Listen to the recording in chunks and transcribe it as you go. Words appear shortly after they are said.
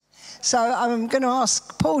So I'm going to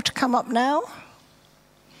ask Paul to come up now.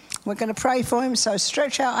 We're going to pray for him, so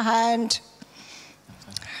stretch out a hand.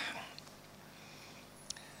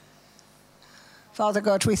 Father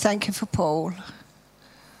God, we thank you for Paul.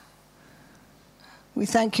 We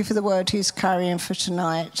thank you for the word he's carrying for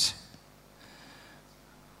tonight.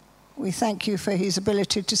 We thank you for his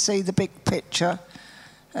ability to see the big picture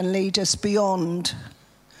and lead us beyond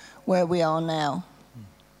where we are now.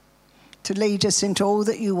 To lead us into all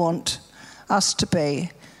that you want us to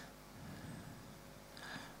be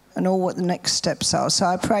and all what the next steps are. So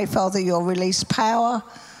I pray, Father, you'll release power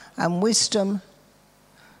and wisdom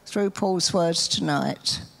through Paul's words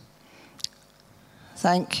tonight.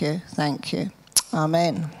 Thank you, thank you.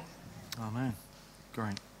 Amen. Amen.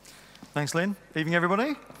 Great. Thanks, Lynn. Evening,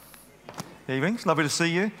 everybody. Evening. It's lovely to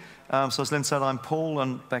see you. So as Lynn said, I'm Paul,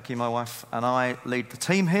 and Becky, my wife, and I lead the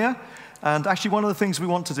team here. And actually, one of the things we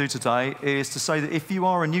want to do today is to say that if you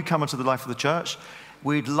are a newcomer to the life of the church,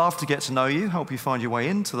 we'd love to get to know you, help you find your way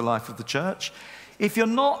into the life of the church. If you're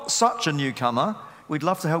not such a newcomer, we'd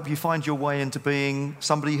love to help you find your way into being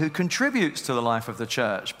somebody who contributes to the life of the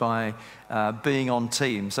church by being on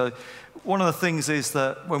team. So one of the things is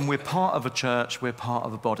that when we're part of a church, we're part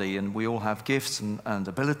of a body, and we all have gifts and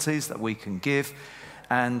abilities that we can give.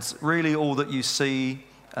 And really all that you see,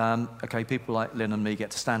 people like Lynn and me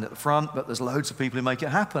get to stand at the front, but there's loads of people who make it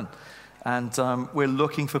happen. And we're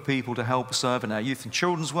looking for people to help serve in our youth and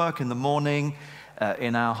children's work in the morning,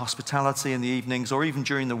 in our hospitality in the evenings, or even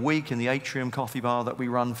during the week in the Atrium Coffee Bar that we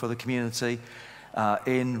run for the community,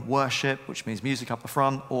 in worship, which means music up the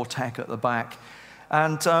front, or tech at the back.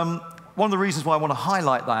 And one of the reasons why I want to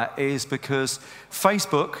highlight that is because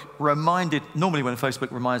Facebook normally when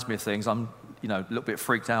Facebook reminds me of things, I'm a little bit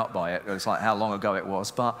freaked out by it. It's like how long ago it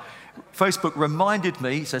was. But Facebook reminded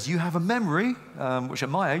me, it says, you have a memory, which at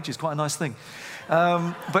my age is quite a nice thing.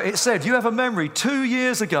 But it said, you have a memory. 2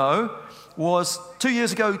 years ago,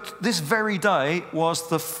 this very day, was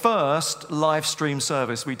the first live stream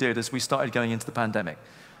service we did as we started going into the pandemic.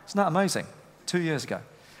 Isn't that amazing? 2 years ago.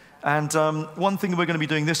 And one thing we're going to be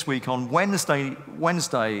doing this week on Wednesday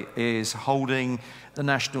is holding the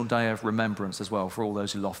National Day of Remembrance as well for all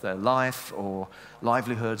those who lost their life or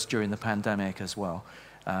livelihoods during the pandemic as well,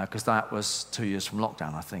 because that was 2 years from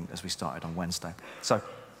lockdown, I think, as we started on Wednesday. So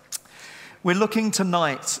we're looking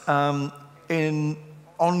tonight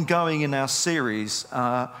ongoing in our series,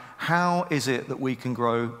 how is it that we can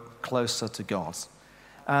grow closer to God?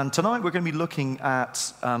 And tonight we're going to be looking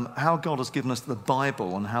at how God has given us the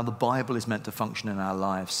Bible and how the Bible is meant to function in our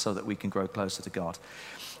lives so that we can grow closer to God.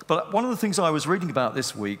 But one of the things I was reading about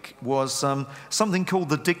this week was something called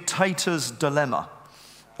the dictator's dilemma.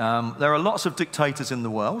 There are lots of dictators in the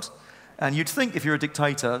world, and you'd think if you're a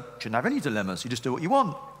dictator, you shouldn't have any dilemmas. You just do what you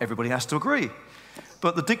want. Everybody has to agree.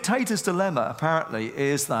 But the dictator's dilemma, apparently,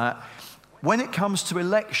 is that when it comes to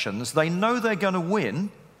elections, they know they're going to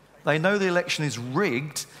win. They know the election is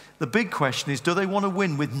rigged. The big question is, do they want to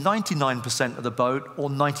win with 99% of the vote or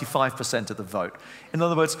 95% of the vote? In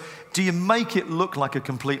other words, do you make it look like a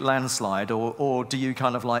complete landslide, or do you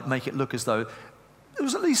kind of like make it look as though there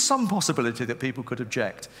was at least some possibility that people could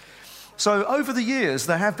object? So over the years,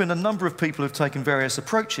 there have been a number of people who have taken various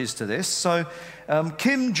approaches to this. So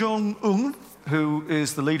Kim Jong-un, who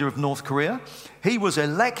is the leader of North Korea, he was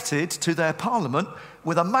elected to their parliament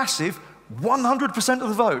with a massive 100% of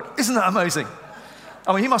the vote. Isn't that amazing?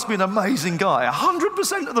 I mean, he must be an amazing guy.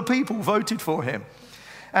 100% of the people voted for him.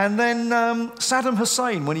 And then Saddam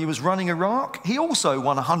Hussein, when he was running Iraq, he also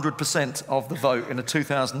won 100% of the vote in a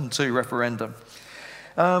 2002 referendum.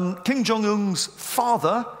 Kim Jong-un's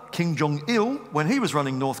father, Kim Jong-il, when he was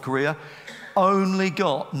running North Korea, only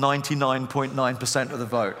got 99.9% of the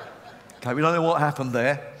vote. Okay, we don't know what happened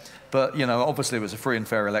there, but, obviously it was a free and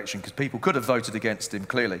fair election because people could have voted against him,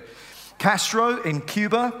 clearly. Castro in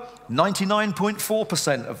Cuba,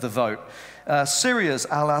 99.4% of the vote. Syria's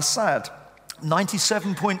al-Assad,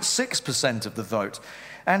 97.6% of the vote.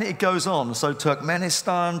 And it goes on. So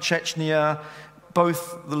Turkmenistan, Chechnya,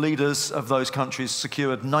 both the leaders of those countries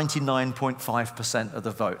secured 99.5% of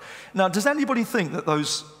the vote. Now, does anybody think that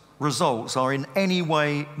those results are in any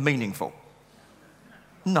way meaningful?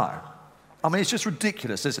 No. I mean, it's just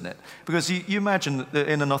ridiculous, isn't it? Because you imagine that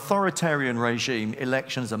in an authoritarian regime,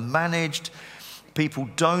 elections are managed. People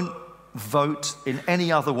don't vote in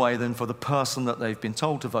any other way than for the person that they've been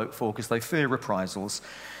told to vote for because they fear reprisals.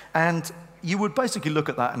 And you would basically look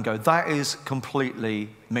at that and go, that is completely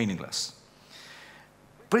meaningless.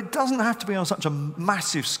 But it doesn't have to be on such a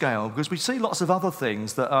massive scale because we see lots of other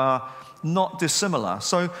things that are not dissimilar.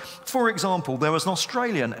 So, for example, there was an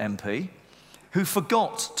Australian MP who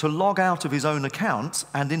forgot to log out of his own account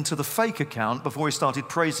and into the fake account before he started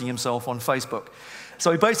praising himself on Facebook.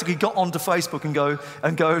 So he basically got onto Facebook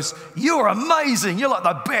and goes, "You're amazing, you're like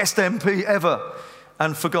the best MP ever,"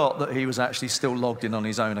 and forgot that he was actually still logged in on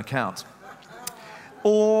his own account.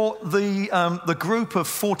 Or the group of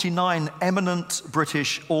 49 eminent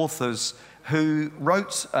British authors who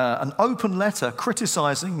wrote an open letter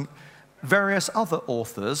criticising various other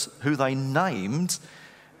authors who they named,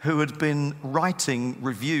 who had been writing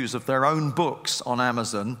reviews of their own books on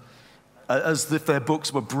Amazon as if their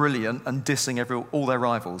books were brilliant and dissing all their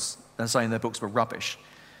rivals and saying their books were rubbish.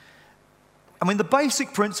 I mean, the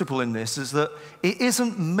basic principle in this is that it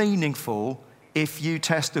isn't meaningful if you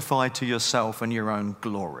testify to yourself and your own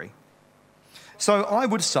glory. So I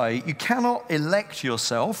would say you cannot elect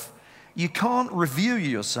yourself, you can't review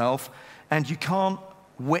yourself, and you can't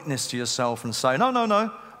witness to yourself and say,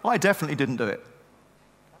 no, I definitely didn't do it.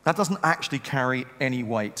 That doesn't actually carry any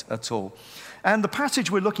weight at all. And the passage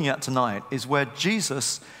we're looking at tonight is where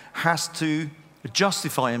Jesus has to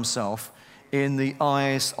justify himself in the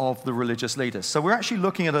eyes of the religious leaders. So we're actually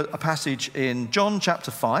looking at a passage in John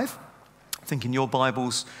chapter 5. I think in your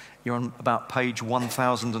Bibles you're on about page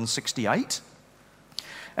 1068.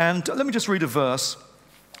 And let me just read a verse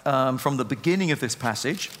from the beginning of this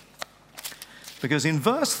passage. Because in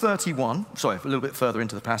verse 31, a little bit further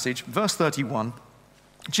into the passage, verse 31,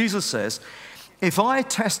 Jesus says, "If I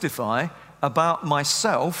testify about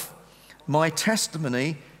myself, my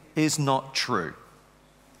testimony is not true."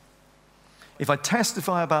 If I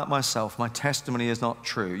testify about myself, my testimony is not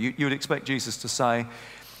true. You would expect Jesus to say,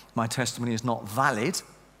 my testimony is not valid,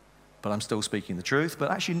 but I'm still speaking the truth.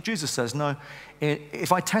 But actually, Jesus says, no,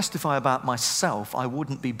 if I testify about myself, I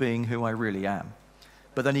wouldn't be being who I really am.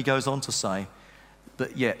 But then he goes on to say,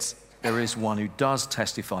 but yet there is one who does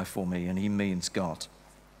testify for me, and he means God.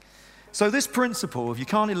 So this principle of you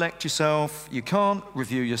can't elect yourself, you can't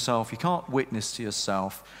review yourself, you can't witness to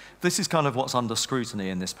yourself, this is kind of what's under scrutiny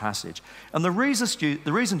in this passage. And the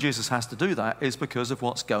reason Jesus has to do that is because of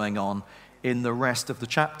what's going on in the rest of the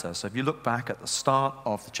chapter. So if you look back at the start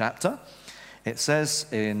of the chapter, it says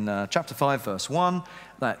in chapter 5, verse 1,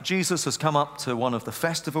 that Jesus has come up to one of the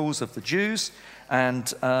festivals of the Jews,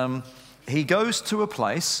 and he goes to a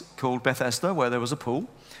place called Bethesda where there was a pool.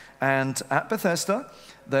 And at Bethesda,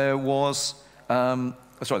 there was, the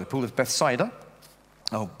pool of Bethsaida.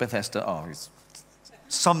 Oh, Bethesda,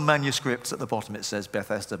 some manuscripts at the bottom it says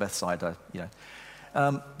Bethesda, Bethsaida,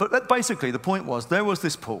 But basically the point was there was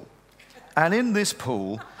this pool. And in this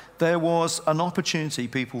pool, there was an opportunity,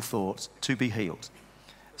 people thought, to be healed.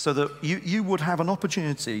 So that you would have an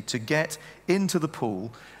opportunity to get into the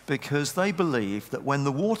pool because they believed that when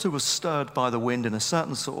the water was stirred by the wind in a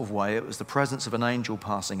certain sort of way, it was the presence of an angel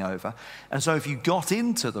passing over. And so if you got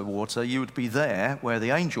into the water, you would be there where the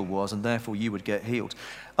angel was, and therefore you would get healed.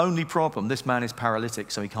 Only problem, this man is paralytic,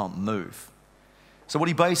 so he can't move. So what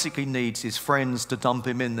he basically needs is friends to dump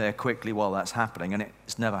him in there quickly while that's happening, and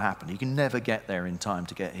it's never happened. He can never get there in time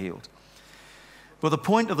to get healed. But the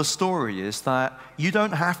point of the story is that you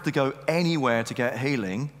don't have to go anywhere to get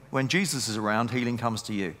healing. When Jesus is around, healing comes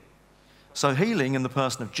to you. So healing in the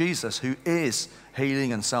person of Jesus, who is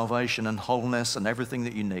healing and salvation and wholeness and everything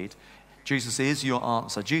that you need, Jesus is your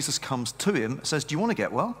answer. Jesus comes to him and says, "Do you want to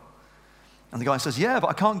get well?" And the guy says, "Yeah, but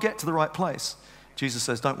I can't get to the right place." Jesus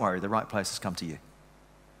says, "Don't worry, the right place has come to you."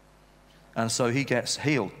 And so he gets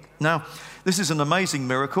healed. Now, this is an amazing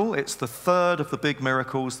miracle. It's the third of the big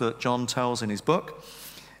miracles that John tells in his book.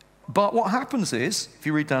 But what happens is, if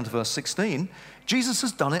you read down to verse 16, Jesus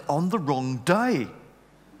has done it on the wrong day.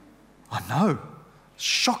 I know.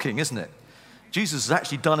 Shocking, isn't it? Jesus has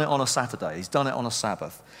actually done it on a Saturday. He's done it on a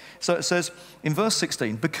Sabbath. So it says in verse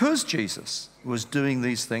 16, because Jesus was doing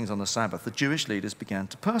these things on the Sabbath, the Jewish leaders began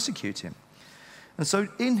to persecute him. And so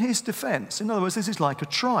in his defense, in other words, this is like a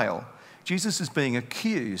trial. Jesus is being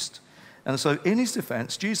accused. And so in his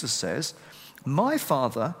defense, Jesus says, "My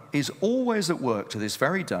Father is always at work to this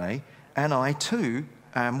very day, and I too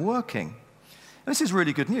am working." And this is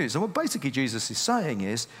really good news. And what basically Jesus is saying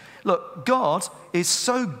is, look, God is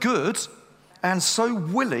so good and so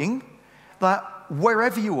willing that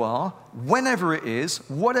wherever you are, whenever it is,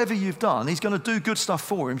 whatever you've done, he's going to do good stuff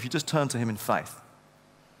for him if you just turn to him in faith.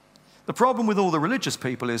 The problem with all the religious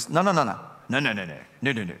people is, no.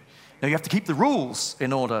 Now you have to keep the rules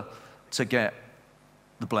in order to get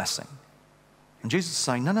the blessing. And Jesus is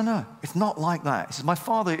saying, no, it's not like that. He says, my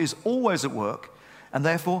Father is always at work, and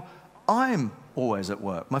therefore I'm always at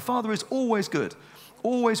work. My Father is always good,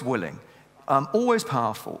 always willing, always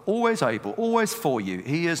powerful, always able, always for you.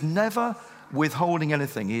 He is never withholding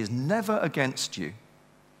anything. He is never against you.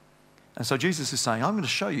 And so Jesus is saying, I'm going to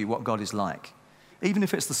show you what God is like. Even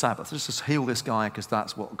if it's the Sabbath, let's just heal this guy because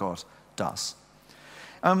that's what God does.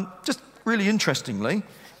 Just really interestingly,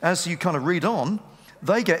 as you kind of read on,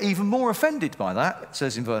 they get even more offended by that. It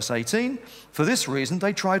says in verse 18, for this reason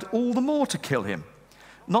they tried all the more to kill him.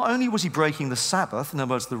 Not only was he breaking the Sabbath, in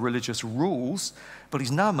other words, the religious rules, but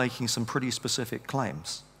he's now making some pretty specific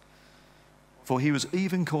claims. For he was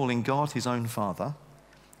even calling God his own Father,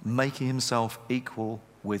 making himself equal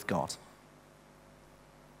with God.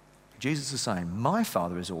 Jesus is saying, my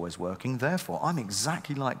Father is always working, therefore I'm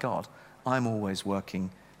exactly like God. I'm always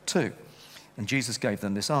working too. And Jesus gave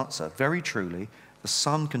them this answer. Very truly, the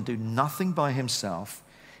Son can do nothing by himself.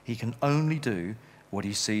 He can only do what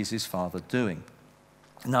he sees his Father doing.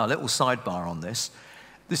 Now, a little sidebar on this.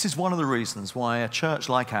 This is one of the reasons why a church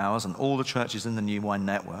like ours and all the churches in the New Wine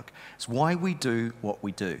Network, it's why we do what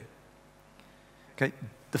we do. Okay,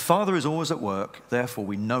 the Father is always at work, therefore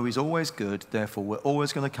we know he's always good, therefore we're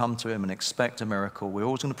always going to come to him and expect a miracle. We're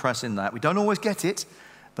always going to press in that. We don't always get it,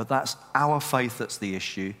 but that's our faith that's the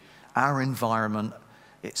issue, our environment.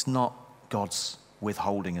 It's not God's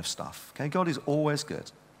withholding of stuff. Okay, God is always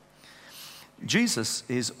good. Jesus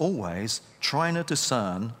is always trying to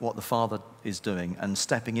discern what the Father is doing and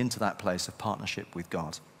stepping into that place of partnership with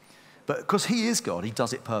God. But because he is God, he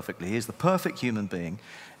does it perfectly. He is the perfect human being.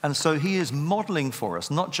 And so he is modeling for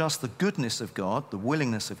us not just the goodness of God, the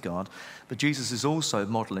willingness of God, but Jesus is also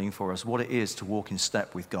modeling for us what it is to walk in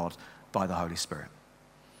step with God by the Holy Spirit.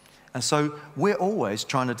 And so we're always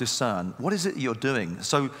trying to discern, what is it you're doing?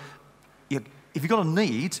 So if you've got a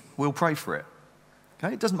need, we'll pray for it.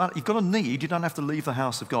 Okay? It doesn't matter. You've got a need, you don't have to leave the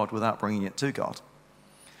house of God without bringing it to God.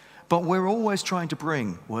 But we're always trying to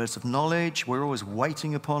bring words of knowledge. We're always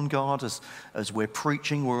waiting upon God as we're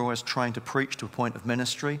preaching. We're always trying to preach to a point of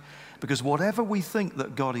ministry. Because whatever we think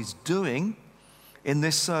that God is doing in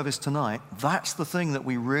this service tonight, that's the thing that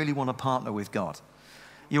we really want to partner with God.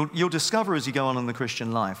 You'll discover as you go on in the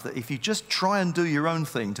Christian life that if you just try and do your own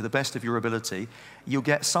thing to the best of your ability, you'll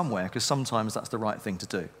get somewhere, because sometimes that's the right thing to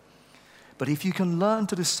do. But if you can learn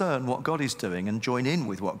to discern what God is doing and join in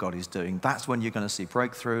with what God is doing, that's when you're going to see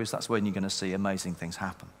breakthroughs. That's when you're going to see amazing things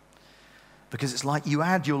happen. Because it's like you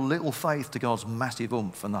add your little faith to God's massive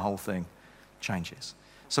oomph and the whole thing changes.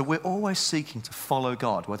 So we're always seeking to follow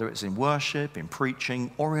God, whether it's in worship, in preaching,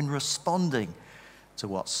 or in responding to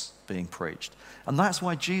what's being preached. And that's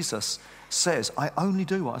why Jesus says, I only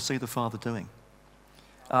do what I see the Father doing.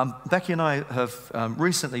 Becky and I have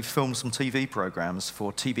recently filmed some TV programs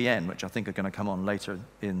for TBN, which I think are going to come on later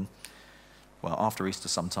after Easter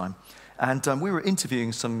sometime. And we were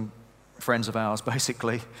interviewing some friends of ours,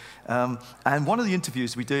 basically. And one of the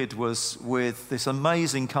interviews we did was with this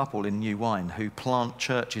amazing couple in New Wine who plant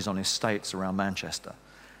churches on estates around Manchester.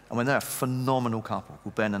 I mean, they're a phenomenal couple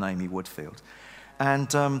called Ben and Amy Woodfield.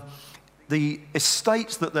 And the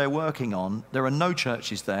estates that they're working on, there are no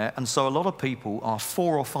churches there, and so a lot of people are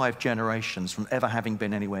 4 or 5 generations from ever having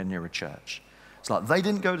been anywhere near a church. It's like they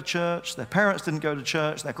didn't go to church, their parents didn't go to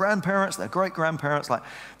church, their grandparents, their great-grandparents, like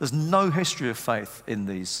there's no history of faith in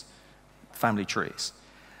these family trees.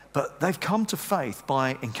 But they've come to faith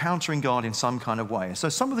by encountering God in some kind of way. So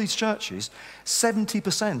some of these churches,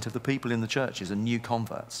 70% of the people in the churches are new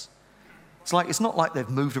converts. It's not like they've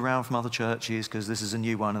moved around from other churches because this is a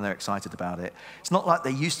new one and they're excited about it. It's not like they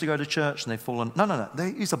used to go to church and they've fallen. No.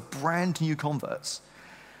 These are brand new converts.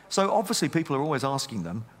 So obviously people are always asking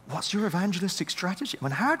them, what's your evangelistic strategy? I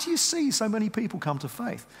mean, how do you see so many people come to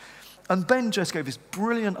faith? And Ben just gave this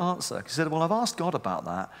brilliant answer. He said, well, I've asked God about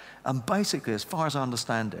that. And basically, as far as I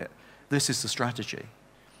understand it, this is the strategy.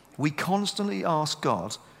 We constantly ask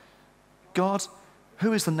God,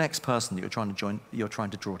 who is the next person that you're trying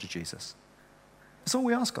to draw to Jesus? That's all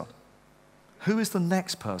we ask God. Who is the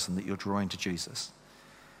next person that you're drawing to Jesus?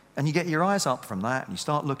 And you get your eyes up from that and you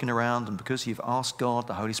start looking around, and because you've asked God,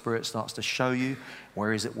 the Holy Spirit starts to show you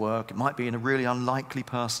where he's at work. It might be in a really unlikely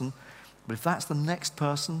person, but if that's the next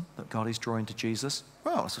person that God is drawing to Jesus,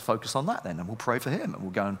 well, let's focus on that then, and we'll pray for him and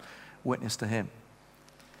we'll go and witness to him.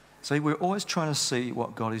 So we're always trying to see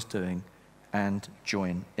what God is doing and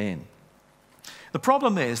join in. The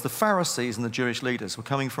problem is the Pharisees and the Jewish leaders were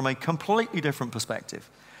coming from a completely different perspective.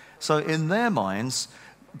 So in their minds,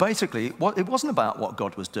 basically, it wasn't about what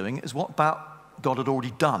God was doing, it was what about God had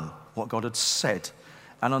already done, what God had said.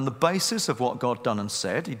 And on the basis of what God done and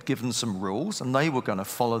said, he'd given some rules, and they were going to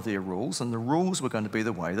follow their rules, and the rules were going to be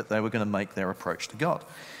the way that they were going to make their approach to God.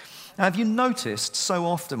 Now, have you noticed so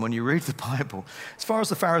often when you read the Bible, as far as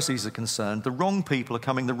the Pharisees are concerned, the wrong people are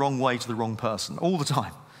coming the wrong way to the wrong person all the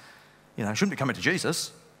time. You know, shouldn't be coming to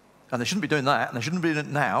Jesus, and they shouldn't be doing that, and they shouldn't be doing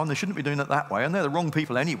it now, and they shouldn't be doing it that way, and they're the wrong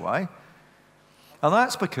people anyway. And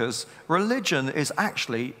that's because religion is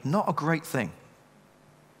actually not a great thing.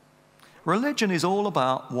 Religion is all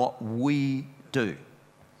about what we do.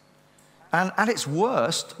 And at its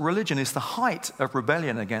worst, religion is the height of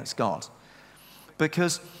rebellion against God,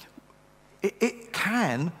 because it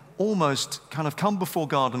can almost kind of come before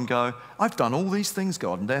God and go, I've done all these things,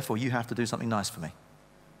 God, and therefore you have to do something nice for me.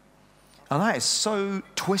 And that is so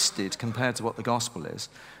twisted compared to what the gospel is.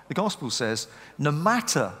 The gospel says, no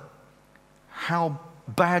matter how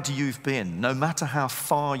bad you've been, no matter how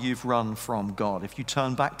far you've run from God, if you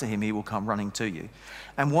turn back to him, he will come running to you.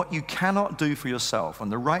 And what you cannot do for yourself,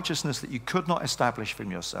 and the righteousness that you could not establish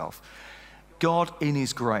from yourself, God in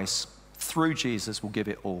his grace, through Jesus, will give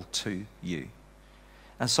it all to you.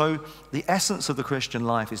 And so the essence of the Christian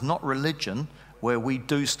life is not religion, where we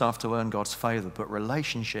do stuff to earn God's favor, but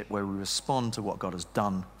relationship where we respond to what God has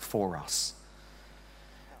done for us.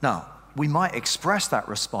 Now, we might express that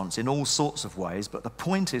response in all sorts of ways, but the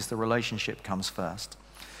point is the relationship comes first.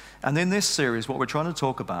 And in this series, what we're trying to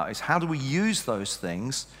talk about is how do we use those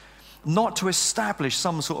things, not to establish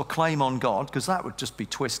some sort of claim on God, because that would just be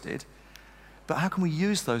twisted, but how can we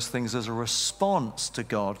use those things as a response to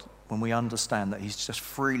God when we understand that he's just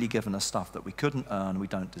freely given us stuff that we couldn't earn, we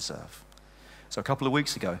don't deserve. So a couple of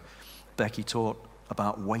weeks ago, Becky taught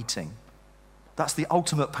about waiting. That's the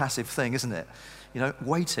ultimate passive thing, isn't it? You know,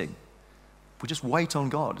 waiting. We just wait on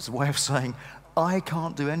God. It's a way of saying, I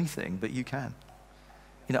can't do anything, but you can.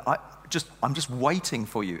 You know, I'm just waiting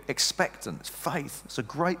for you, expectant. It's faith. It's a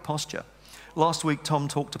great posture. Last week, Tom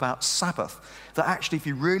talked about Sabbath, that actually if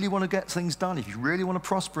you really want to get things done, if you really want to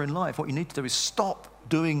prosper in life, what you need to do is stop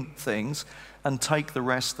doing things and take the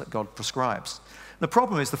rest that God prescribes. The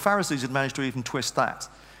problem is the Pharisees had managed to even twist that.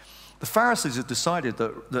 The Pharisees had decided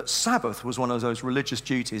that Sabbath was one of those religious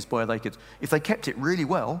duties where they could, if they kept it really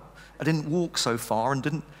well, and didn't walk so far and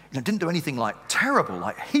didn't do anything like terrible,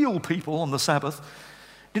 like heal people on the Sabbath,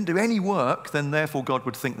 didn't do any work, then therefore God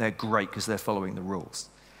would think they're great because they're following the rules.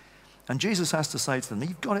 And Jesus has to say to them,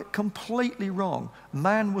 you've got it completely wrong.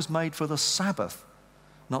 Man was made for the Sabbath,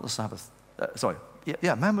 not the Sabbath.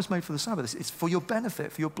 Man was made for the Sabbath. It's for your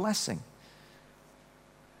benefit, for your blessing.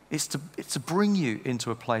 It's to bring you into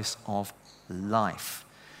a place of life.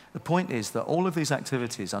 The point is that all of these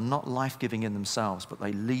activities are not life-giving in themselves, but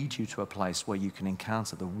they lead you to a place where you can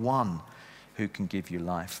encounter the one who can give you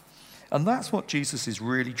life. And that's what Jesus is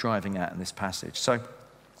really driving at in this passage. So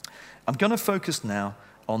I'm going to focus now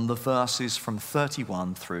on the verses from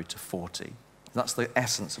 31 through to 40. That's the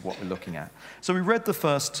essence of what we're looking at. So we read the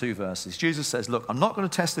first two verses. Jesus says, look, I'm not going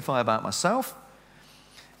to testify about myself.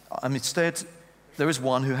 Instead, there is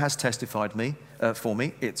one who has testified for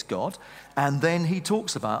me, it's God. And then he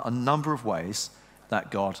talks about a number of ways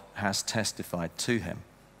that God has testified to him.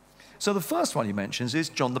 So the first one he mentions is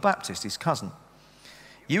John the Baptist, his cousin.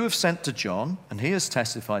 You have sent to John, and he has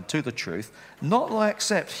testified to the truth. Not that I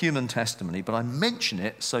accept human testimony, but I mention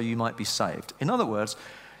it so you might be saved. In other words,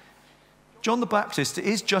 John the Baptist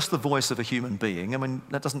is just the voice of a human being. I mean,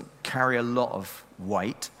 that doesn't carry a lot of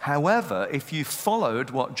weight. However, if you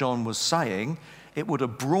followed what John was saying, it would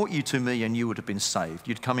have brought you to me and you would have been saved.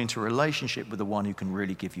 You'd come into a relationship with the one who can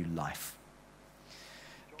really give you life.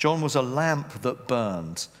 John was a lamp that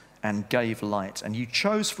burned and gave light, and you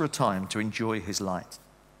chose for a time to enjoy his light.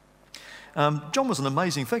 John was an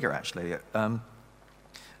amazing figure, actually.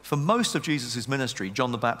 For most of Jesus' ministry,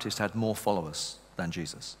 John the Baptist had more followers than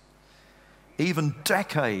Jesus. Even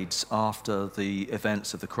decades after the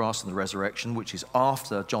events of the cross and the resurrection, which is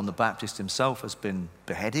after John the Baptist himself has been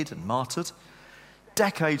beheaded and martyred,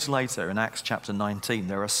 decades later in Acts chapter 19,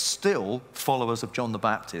 there are still followers of John the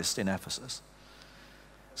Baptist in Ephesus.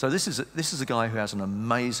 So this is a guy who has an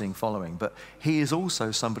amazing following, but he is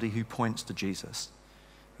also somebody who points to Jesus.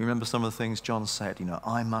 You remember some of the things John said,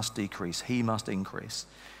 I must decrease, he must increase.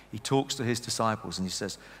 He talks to his disciples and he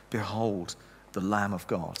says, behold, the Lamb of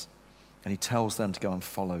God. And he tells them to go and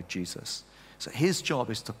follow Jesus. So his job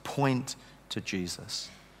is to point to Jesus.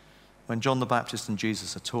 When John the Baptist and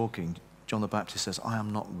Jesus are talking, John the Baptist says, I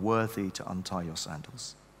am not worthy to untie your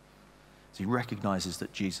sandals. So he recognizes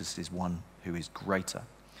that Jesus is one who is greater.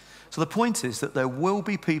 So the point is that there will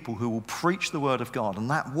be people who will preach the word of God, and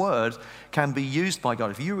that word can be used by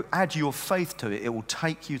God. If you add your faith to it, it will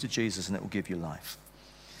take you to Jesus and it will give you life.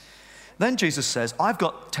 Then Jesus says, I've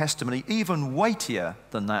got testimony even weightier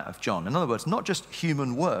than that of John. In other words, not just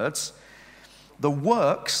human words, the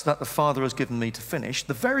works that the Father has given me to finish,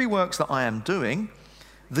 the very works that I am doing,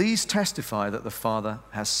 these testify that the Father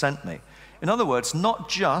has sent me. In other words, not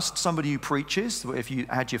just somebody who preaches, if you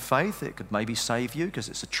add your faith, it could maybe save you because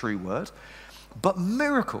it's a true word, but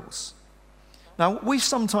miracles. Now, we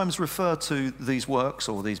sometimes refer to these works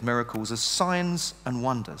or these miracles as signs and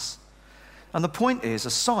wonders. And the point is, a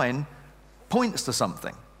sign points to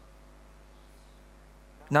something.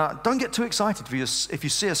 Now, don't get too excited if you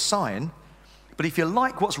see a sign, but if you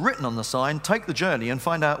like what's written on the sign, take the journey and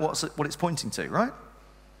find out what it's pointing to, right?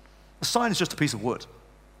 A sign is just a piece of wood.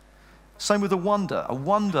 Same with a wonder. A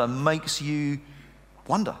wonder makes you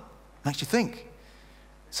wonder, makes you think.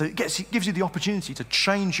 So it gives you the opportunity to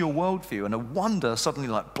change your worldview, and a wonder suddenly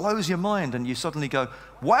like blows your mind, and you suddenly go,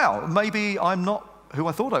 wow, maybe I'm not who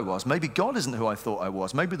I thought I was. Maybe God isn't who I thought I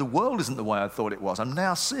was. Maybe the world isn't the way I thought it was. I'm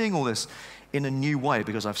now seeing all this in a new way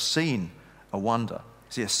because I've seen a wonder.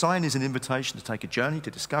 See, a sign is an invitation to take a journey to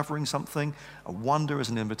discovering something. A wonder is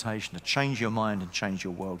an invitation to change your mind and change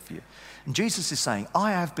your worldview. And Jesus is saying,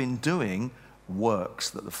 I have been doing works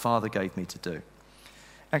that the Father gave me to do.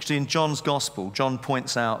 Actually, in John's Gospel, John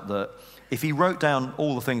points out that if he wrote down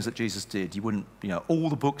all the things that Jesus did, you wouldn't, all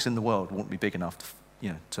the books in the world wouldn't be big enough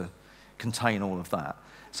to contain all of that.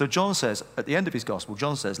 So John says, at the end of his Gospel,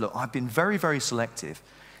 John says, look, I've been very, very selective.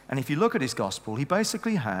 And if you look at his Gospel, he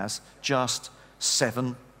basically has just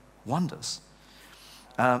 7 wonders.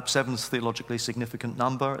 7's theologically significant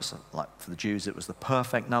number. It's like for the Jews, it was the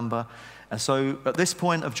perfect number. And so at this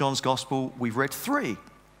point of John's Gospel, we've read 3.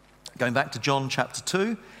 Going back to John chapter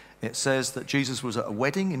 2, it says that Jesus was at a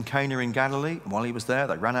wedding in Cana in Galilee. And while he was there,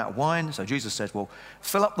 they ran out of wine. So Jesus said, well,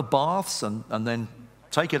 fill up the baths and then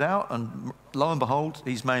take it out. And lo and behold,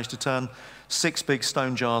 he's managed to turn 6 big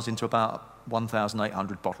stone jars into about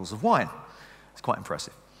 1,800 bottles of wine. It's quite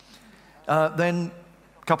impressive. Then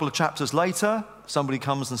a couple of chapters later, somebody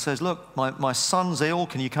comes and says, look, my son's ill.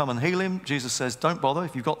 Can you come and heal him? Jesus says, don't bother.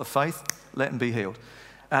 If you've got the faith, let him be healed.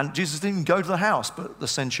 And Jesus didn't even go to the house, but the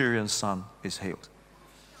centurion's son is healed.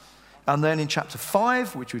 And then in chapter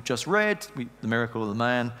 5, which we've just read, the miracle of the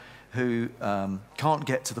man who can't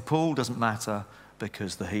get to the pool, doesn't matter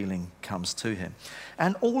because the healing comes to him.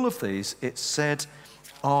 And all of these, it's said,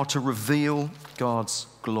 are to reveal God's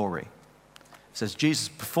glory. It says Jesus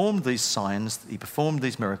performed these signs, he performed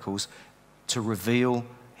these miracles to reveal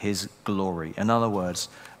his glory. In other words,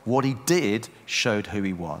 what he did showed who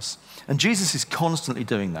he was. And Jesus is constantly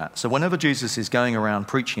doing that. So whenever Jesus is going around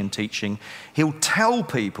preaching and teaching, he'll tell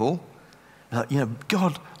people that,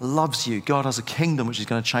 God loves you. God has a kingdom which is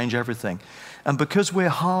going to change everything. And because we're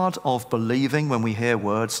hard of believing when we hear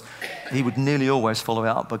words, he would nearly always follow it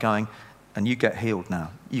up by going, and you get healed now.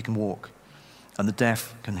 You can walk. And the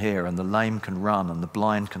deaf can hear, and the lame can run, and the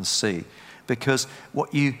blind can see. Because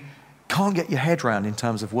what you can't get your head around in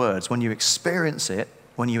terms of words, when you experience it,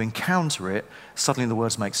 when you encounter it, suddenly the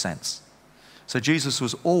words make sense. So Jesus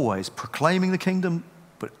was always proclaiming the kingdom,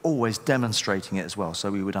 but always demonstrating it as well,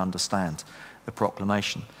 so we would understand the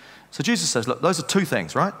proclamation. So Jesus says, look, those are 2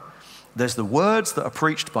 things, right? There's the words that are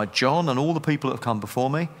preached by John and all the people that have come before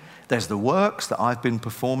me. There's the works that I've been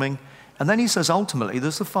performing. And then he says, ultimately,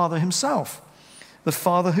 there's the Father himself. The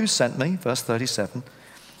Father who sent me, verse 37,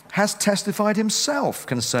 has testified himself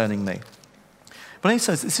concerning me. But he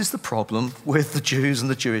says this is the problem with the Jews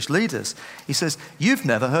and the Jewish leaders. He says, you've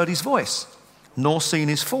never heard his voice, nor seen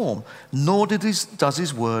his form, nor does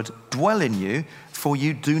his word dwell in you, for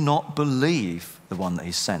you do not believe the one that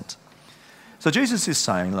he sent. So Jesus is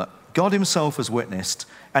saying, look, God himself has witnessed,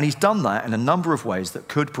 and he's done that in a number of ways that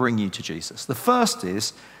could bring you to Jesus. The first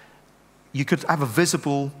is you could have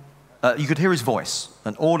you could hear his voice,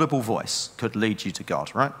 an audible voice could lead you to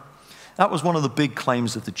God, right? That was one of the big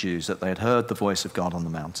claims of the Jews, that they had heard the voice of God on the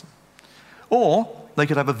mountain. Or they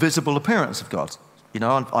could have a visible appearance of God.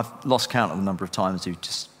 I've lost count of the number of times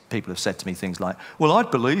people have said to me things like, well,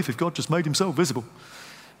 I'd believe if God just made himself visible.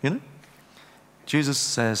 Jesus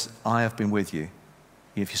says, I have been with you.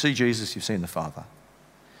 If you see Jesus, you've seen the Father.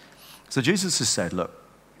 So Jesus has said, look,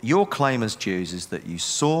 your claim as Jews is that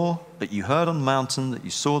you heard on the mountain, that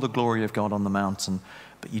you saw the glory of God on the mountain,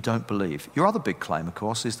 but you don't believe. Your other big claim, of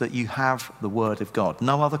course, is that you have the word of God.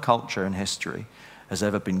 No other culture in history has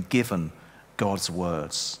ever been given God's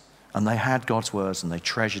words. And they had God's words and they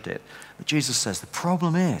treasured it. But Jesus says the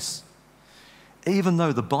problem is, even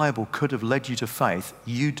though the Bible could have led you to faith,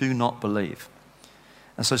 you do not believe.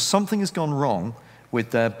 And so something has gone wrong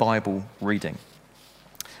with their Bible reading.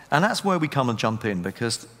 And that's where we come and jump in,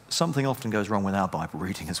 because something often goes wrong with our Bible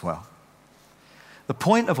reading as well. The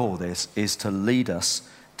point of all this is to lead us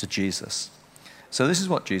to Jesus. So this is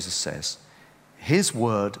what Jesus says. His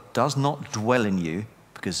word does not dwell in you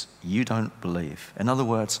because you don't believe. In other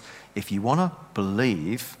words, if you want to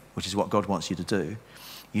believe, which is what God wants you to do,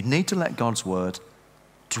 you need to let God's word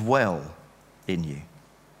dwell in you.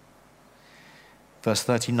 Verse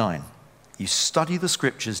 39, you study the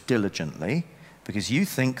scriptures diligently because you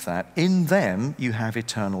think that in them you have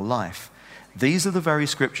eternal life. These are the very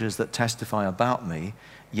scriptures that testify about me,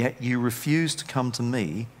 yet you refuse to come to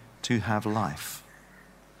me to have life.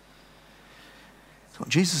 So what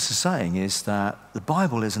Jesus is saying is that the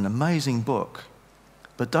Bible is an amazing book,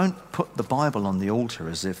 but don't put the Bible on the altar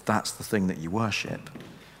as if that's the thing that you worship.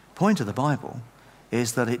 The point of the Bible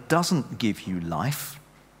is that it doesn't give you life,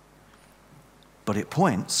 but it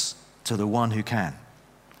points to the one who can.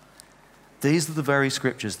 These are the very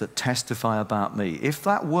scriptures that testify about me. If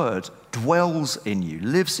that word dwells in you,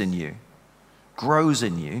 lives in you, grows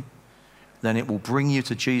in you, then it will bring you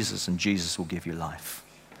to Jesus and Jesus will give you life.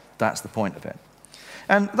 That's the point of it.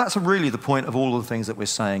 And that's really the point of all of the things that we're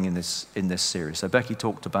saying in this series. So Becky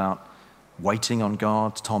talked about waiting on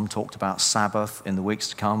God. Tom talked about Sabbath. In the weeks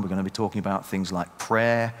to come, we're going to be talking about things like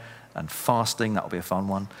prayer and fasting. That'll be a fun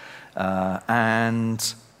one.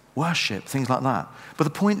 And worship, things like that. But the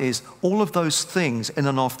point is, all of those things in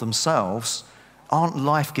and of themselves aren't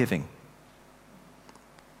life-giving.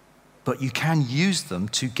 But you can use them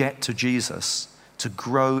to get to Jesus, to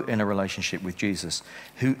grow in a relationship with Jesus,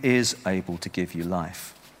 who is able to give you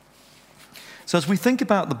life. So as we think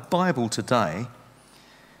about the Bible today,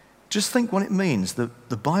 just think what it means. The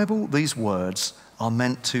Bible, these words, are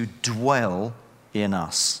meant to dwell in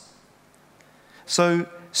us. So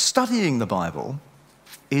studying the Bible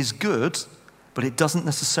is good, but it doesn't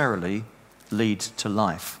necessarily lead to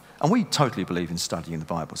life. And we totally believe in studying the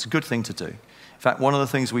Bible. It's a good thing to do. In fact, one of the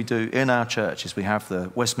things we do in our church is we have the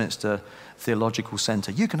Westminster Theological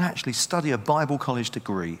Centre. You can actually study a Bible college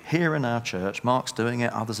degree here in our church. Mark's doing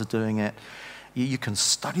it, others are doing it. You can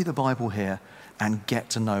study the Bible here and get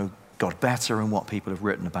to know God better and what people have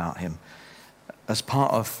written about him as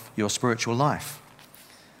part of your spiritual life.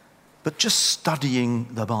 But just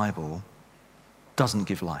studying the Bible doesn't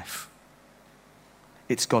give life.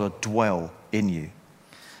 It's got to dwell in you.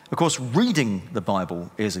 Of course, reading the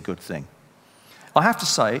Bible is a good thing. I have to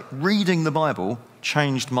say, reading the Bible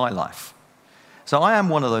changed my life. So I am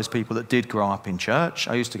one of those people that did grow up in church.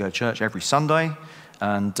 I used to go to church every Sunday,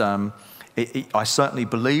 and I certainly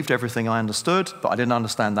believed everything I understood, but I didn't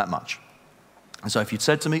understand that much. And so if you'd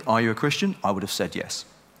said to me, "Are you a Christian?" I would have said yes.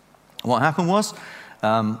 And what happened was,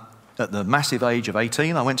 at the massive age of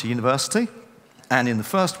 18, I went to university, and in the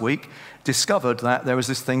first week, discovered that there was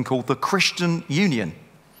this thing called the Christian Union.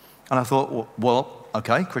 And I thought, well,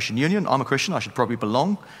 okay, Christian Union, I'm a Christian, I should probably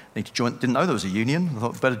belong. Need to join. Didn't know there was a union. I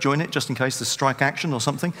thought, better join it just in case there's strike action or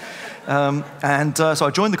something. So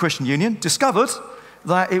I joined the Christian Union, discovered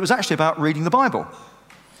that it was actually about reading the Bible.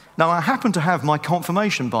 Now, I happen to have my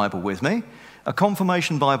confirmation Bible with me. A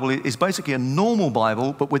confirmation Bible is basically a normal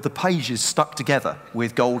Bible, but with the pages stuck together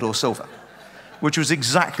with gold or silver, which was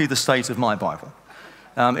exactly the state of my Bible.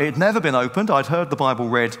 It had never been opened. I'd heard the Bible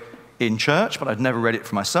read in church, but I'd never read it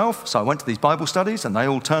for myself. So I went to these Bible studies, and they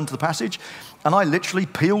all turned to the passage, and I literally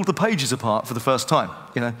peeled the pages apart for the first time.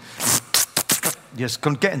 Just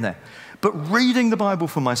couldn't get in there. But reading the Bible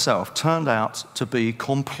for myself turned out to be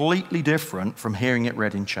completely different from hearing it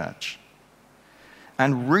read in church.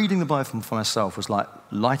 And reading the Bible for myself was like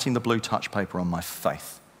lighting the blue touch paper on my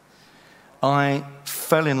faith. I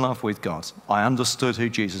fell in love with God. I understood who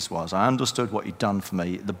Jesus was. I understood what he'd done for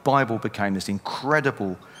me. The Bible became this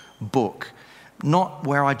incredible book, not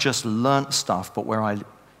where I just learnt stuff, but where I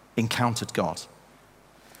encountered God.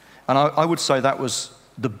 And I would say that was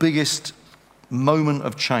the biggest moment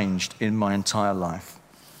of change in my entire life.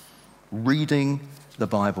 Reading the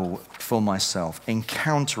Bible for myself,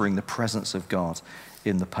 encountering the presence of God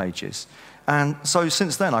in the pages. And so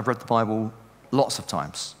since then, I've read the Bible lots of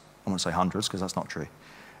times. I won't say hundreds, because that's not true.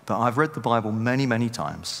 But I've read the Bible many, many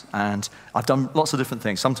times. And I've done lots of different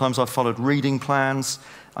things. Sometimes I've followed reading plans.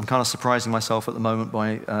 I'm kind of surprising myself at the moment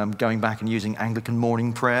by going back and using Anglican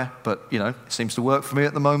morning prayer. But, it seems to work for me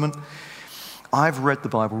at the moment. I've read the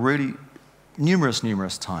Bible really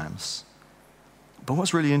numerous times. But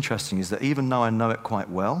what's really interesting is that even though I know it quite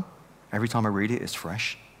well, every time I read it, it's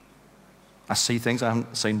fresh. I see things I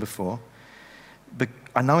haven't seen before. But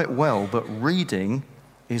I know it well, but reading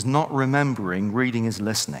is not remembering, reading is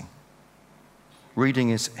listening. Reading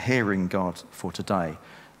is hearing God for today.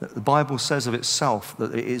 The Bible says of itself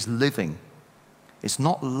that it is living. It's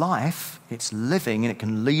not life, it's living, and it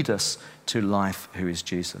can lead us to life, who is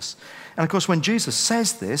Jesus. And of course, when Jesus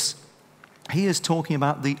says this, he is talking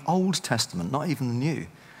about the Old Testament, not even the New,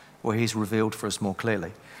 where he's revealed for us more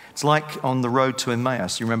clearly. It's like on the road to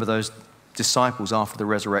Emmaus. You remember those disciples after the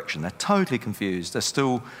resurrection? They're totally confused. They're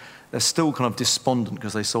still kind of despondent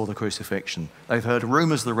because they saw the crucifixion. They've heard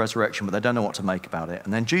rumors of the resurrection, but they don't know what to make about it.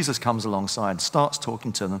 And then Jesus comes alongside, starts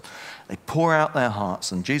talking to them. They pour out their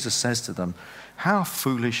hearts, and Jesus says to them, How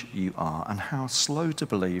foolish you are, and how slow to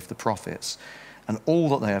believe the prophets and all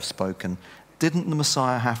that they have spoken. Didn't the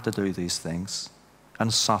Messiah have to do these things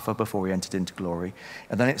and suffer before he entered into glory?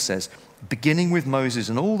 And then it says, beginning with Moses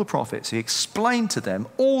and all the prophets, he explained to them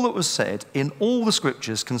all that was said in all the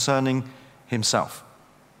scriptures concerning himself.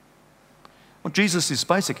 What Jesus is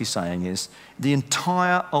basically saying is, the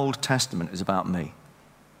entire Old Testament is about me.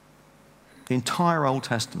 The entire Old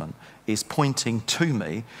Testament is pointing to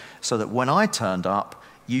me, so that when I turned up,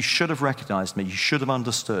 you should have recognized me. You should have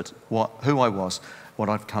understood who I was, what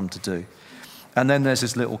I've come to do. And then there's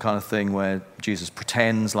this little kind of thing where Jesus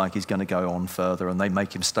pretends like he's going to go on further, and they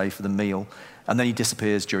make him stay for the meal, and then he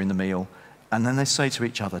disappears during the meal. And then they say to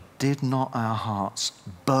each other, did not our hearts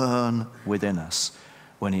burn within us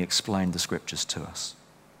when he explained the scriptures to us?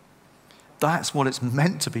 That's what it's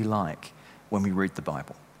meant to be like when we read the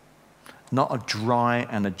Bible. Not a dry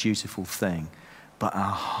and a dutiful thing, but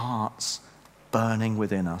our hearts burning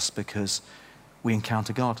within us because we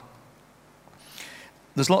encounter God.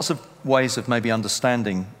 There's lots of ways of maybe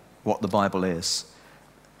understanding what the Bible is.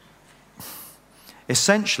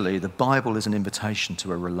 Essentially, the Bible is an invitation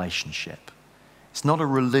to a relationship. It's not a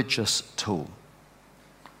religious tool.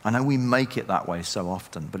 I know we make it that way so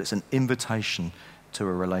often, but it's an invitation to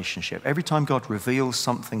a relationship. Every time God reveals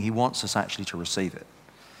something, he wants us actually to receive it.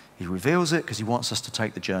 He reveals it because he wants us to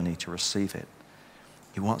take the journey to receive it.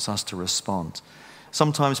 He wants us to respond.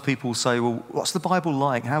 Sometimes people say, well, what's the Bible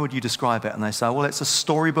like? How would you describe it? And they say, well, it's a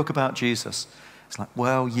storybook about Jesus. It's like,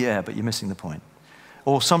 well, yeah, but you're missing the point.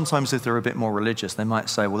 Or sometimes if they're a bit more religious, they might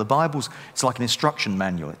say, well, the Bible's, it's like an instruction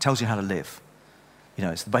manual. It tells you how to live. You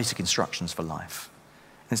know, it's the basic instructions for life.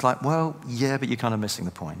 And it's like, well, yeah, but you're kind of missing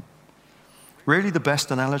the point. Really, the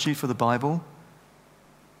best analogy for the Bible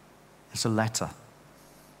is a letter.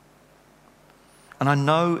 And I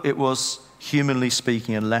know it was, humanly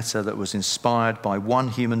speaking, a letter that was inspired by one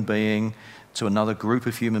human being to another group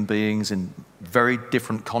of human beings in very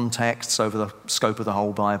different contexts over the scope of the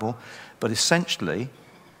whole Bible. But essentially,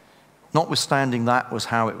 notwithstanding that was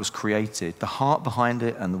how it was created, the heart behind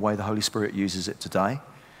it and the way the Holy Spirit uses it today,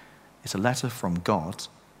 it's a letter from God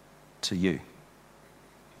to you.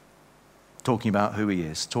 Talking about who he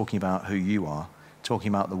is, talking about who you are, talking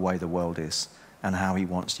about the way the world is and how he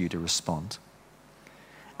wants you to respond.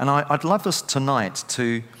 And I'd love us tonight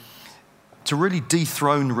to really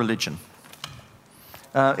dethrone religion.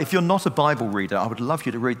 If you're not a Bible reader, I would love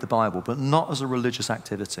you to read the Bible, but not as a religious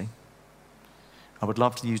activity. I would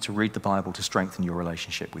love you to read the Bible to strengthen your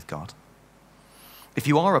relationship with God. If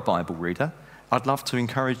you are a Bible reader, I'd love to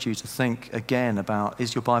encourage you to think again about,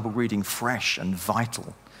 is your Bible reading fresh and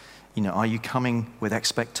vital? You know, are you coming with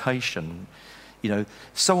expectation? You know,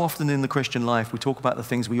 so often in the Christian life, we talk about the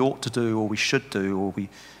things we ought to do or we should do or we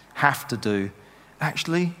have to do.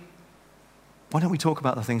 Actually, why don't we talk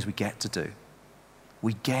about the things we get to do?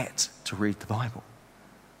 We get to read the Bible.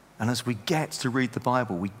 And as we get to read the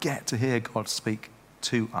Bible, we get to hear God speak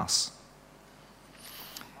to us.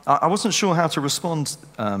 I wasn't sure how to respond.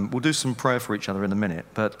 We'll do some prayer for each other in a minute.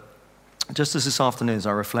 But just as this afternoon, as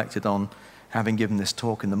I reflected on having given this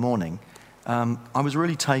talk in the morning, I was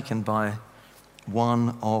really taken by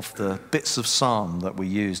one of the bits of psalm that we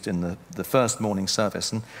used in the first morning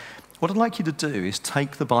service. And what I'd like you to do is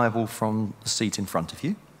take the Bible from the seat in front of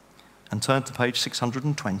you and turn to page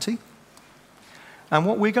 620. And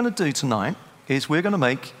what we're going to do tonight is we're going to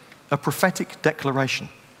make a prophetic declaration.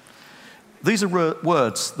 These are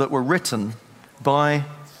words that were written by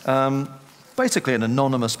basically an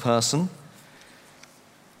anonymous person.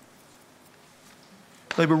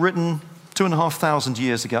 They were written 2,500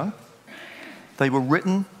 years ago. They were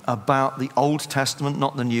written about the Old Testament,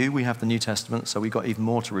 not the New. We have the New Testament, so we've got even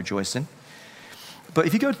more to rejoice in. But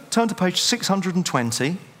if you turn to page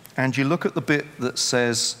 620, and you look at the bit that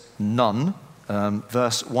says none,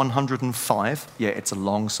 verse 105. Yeah, it's a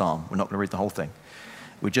long psalm. We're not going to read the whole thing.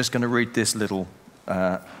 We're just going to read this little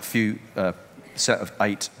few set of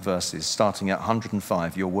 8 verses, starting at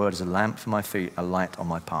 105. Your word is a lamp for my feet, a light on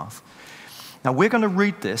my path. Now, we're going to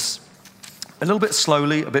read this a little bit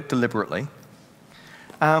slowly, a bit deliberately,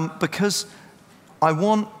 because I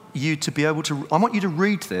want you to be able to, I want you to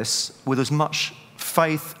read this with as much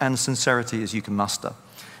faith and sincerity as you can muster.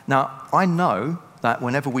 Now, I know that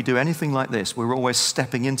whenever we do anything like this, we're always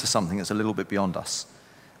stepping into something that's a little bit beyond us.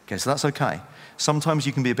 Okay, so that's okay. Sometimes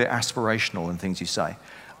you can be a bit aspirational in things you say.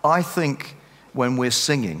 I think when we're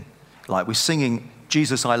singing, like we're singing,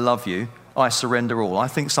 Jesus, I love you, I surrender all. I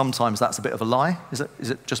think sometimes that's a bit of a lie. Is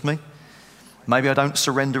it just me? Maybe I don't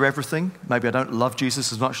surrender everything. Maybe I don't love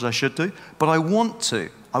Jesus as much as I should do. But I want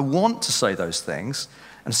to say those things.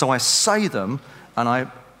 And so I say them, and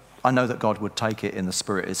I know that God would take it in the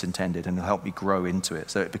spirit it's intended and help me grow into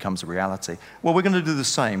it so it becomes a reality. Well, we're going to do the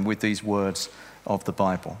same with these words of the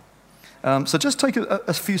Bible. So just take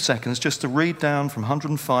a few seconds just to read down from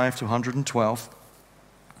 105 to 112.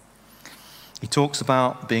 He talks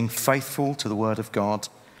about being faithful to the word of God.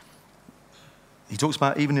 He talks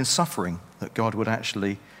about even in suffering that God would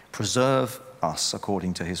actually preserve us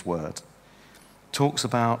according to his word. Talks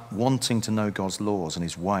about wanting to know God's laws and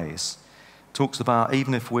his ways. Talks about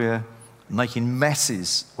even if we're making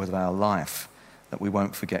messes with our life, that we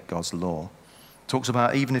won't forget God's law. Talks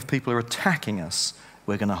about even if people are attacking us,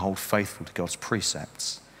 we're going to hold faithful to God's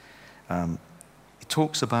precepts. He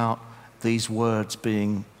talks about these words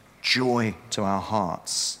being joy to our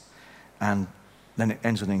hearts. And then it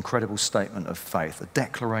ends with an incredible statement of faith, a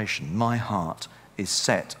declaration. My heart is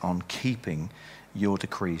set on keeping your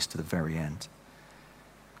decrees to the very end.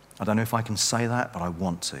 I don't know if I can say that, but I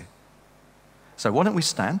want to. So why don't we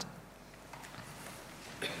stand?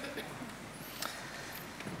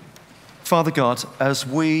 Father God, as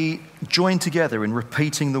we join together in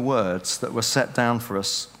repeating the words that were set down for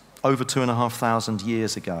us over 2,500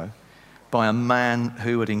 years ago by a man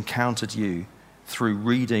who had encountered you through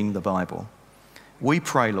reading the Bible, we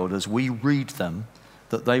pray, Lord, as we read them,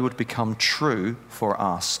 that they would become true for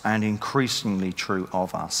us and increasingly true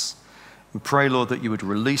of us. We pray, Lord, that you would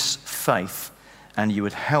release faith and you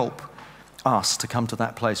would help us to come to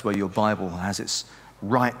that place where your Bible has its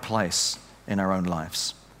right place in our own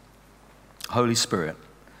lives. Holy Spirit,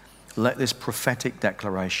 let this prophetic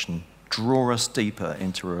declaration draw us deeper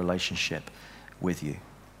into a relationship with you.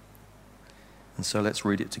 And so let's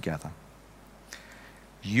read it together.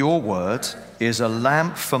 Your word is a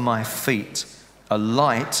lamp for my feet, a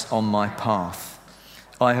light on my path.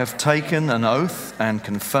 I have taken an oath and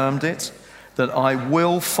confirmed it, that I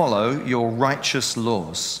will follow your righteous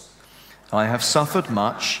laws. I have suffered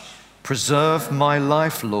much. Preserve my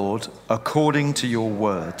life, Lord, according to your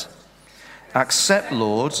word. Accept,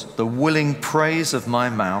 Lord, the willing praise of my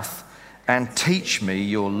mouth, and teach me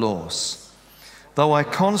your laws. Though I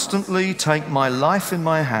constantly take my life in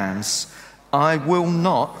my hands, I will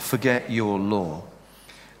not forget your law.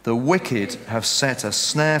 The wicked have set a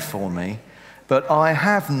snare for me, but I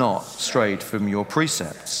have not strayed from your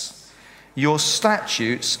precepts. Your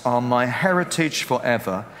statutes are my heritage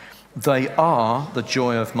forever. They are the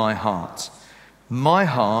joy of my heart. My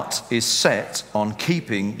heart is set on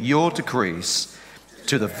keeping your decrees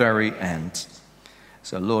to the very end.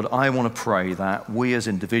 So, Lord, I want to pray that we as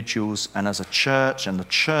individuals and as a church and the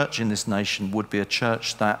church in this nation would be a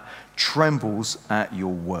church that trembles at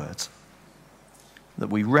your word. That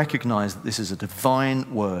we recognize that this is a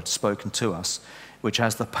divine word spoken to us, which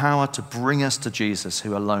has the power to bring us to Jesus,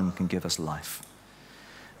 who alone can give us life.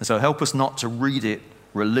 And so help us not to read it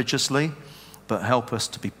religiously, but help us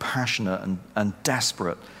to be passionate and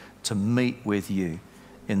desperate to meet with you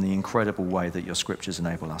in the incredible way that your scriptures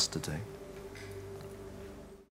enable us to do.